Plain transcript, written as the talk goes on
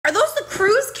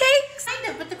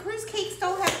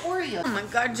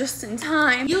God, just in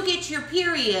time. You get your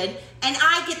period, and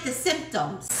I get the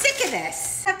symptoms. Sick of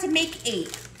this. I have to make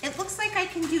 8. It looks like I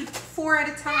can do 4 at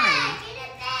a time.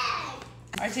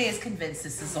 RJ is convinced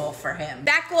this is all for him.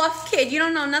 Back off, kid. You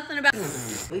don't know nothing about.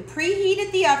 We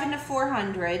preheated the oven to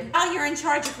 400. Now you're in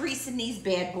charge of greasing these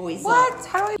bad boys What? up.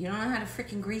 How do I? You don't know how to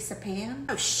freaking grease a pan?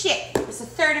 Oh shit, it was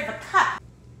 1/3 of a cup.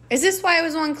 Is this why it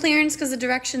was on clearance? Because the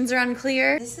directions are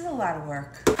unclear? This is a lot of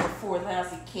work for 4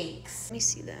 lousy cakes. Let me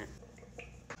see that.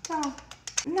 Oh,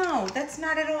 no, that's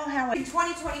not at all how in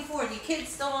 2024, you kids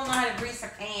still don't know how to grease a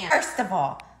pan. First of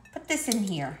all, put this in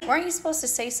here. Weren't you supposed to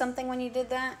say something when you did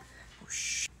that? Oh,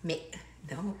 shh. No. A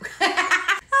little of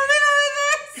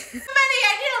this. Somebody,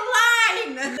 I need a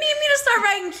line. You need me to start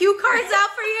writing cue cards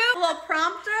out for you? A little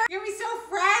prompter? You're gonna be so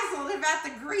frazzled about the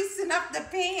greasing up the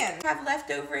pan. Have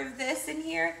leftover of this in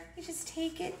here. You just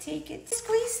take it. Just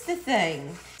grease the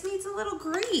thing. It needs a little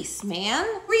grease, man.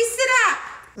 Grease it up.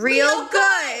 Real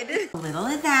good. A little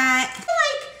of that.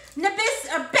 Like Nabis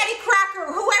or Betty Crocker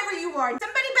or whoever you are.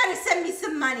 Somebody better send me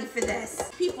some money for this.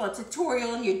 People, a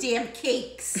tutorial on your damn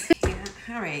cakes. Yeah.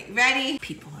 All right, ready?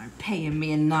 People aren't paying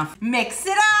me enough. Mix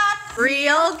it up.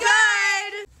 Real good.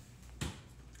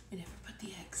 I never put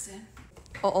the eggs in.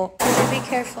 Uh-oh. Be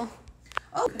careful.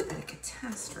 Oh, could have been a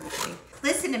catastrophe.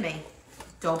 Listen to me.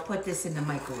 Don't put this in the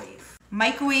microwave.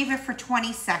 Microwave it for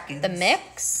 20 seconds. The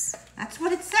mix? That's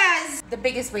what it says. The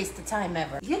biggest waste of time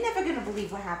ever. You're never gonna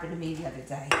believe what happened to me the other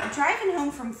day. I'm driving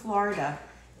home from Florida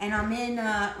and I'm in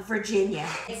Virginia.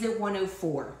 Exit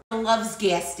 104. Love's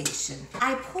gas station.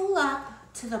 I pull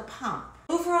up to the pump.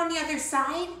 Over on the other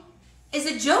side is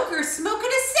a joker smoking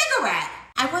a cigarette.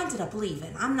 I ended up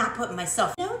leaving. I'm not putting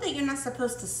myself. You know that you're not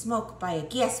supposed to smoke by a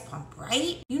gas pump,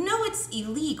 right? You know it's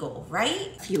illegal,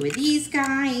 right? A few of these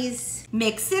guys.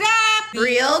 Mix it up.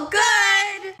 Real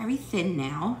good. Very thin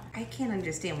now. I can't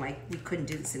understand why we couldn't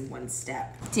do this in one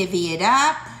step. Divvy it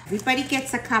up. Everybody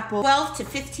gets a couple 12 to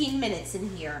 15 minutes in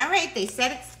here. All right, they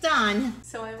said it's done.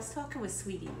 So I was talking with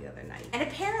Sweetie the other night, and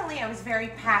apparently I was very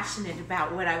passionate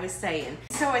about what I was saying.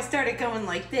 So I started going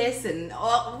like this and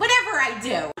whatever I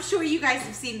do. I'm sure you guys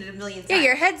have seen it a million times. Yeah,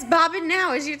 your head's bobbing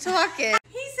now as you're talking.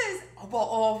 He says, oh, well,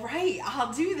 all right,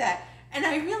 I'll do that. And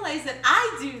I realized that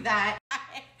I do that.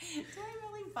 Do I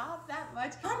really bob that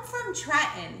much? I'm from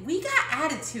Trenton. We got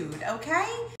attitude, okay?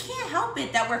 Can't help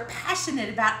it that we're passionate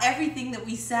about everything that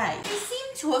we say. We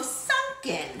seem to have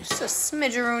sunken. Just a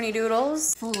smidgeroony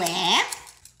doodles. Flip.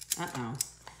 Uh-oh.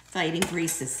 Thought you didn't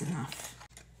grease this enough.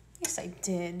 Yes, I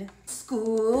did. Scoop.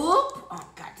 Oh,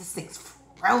 God, this thing's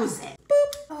frozen.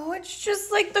 Boop. Oh, it's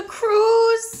just like the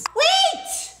cruise.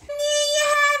 Wait! There you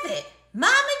have it.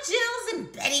 Mama Jill's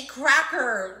and Betty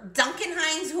Crocker, Duncan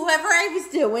Hines, whoever I was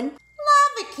doing,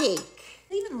 lava cake.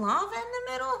 Leaving lava in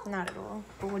the middle? Not at all.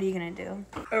 But what are you gonna do?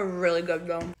 A really good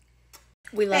though.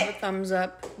 We love a thumbs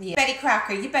up. Yeah. Betty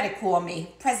Crocker, you better call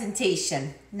me.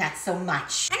 Presentation, not so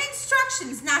much. And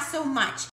instructions, not so much.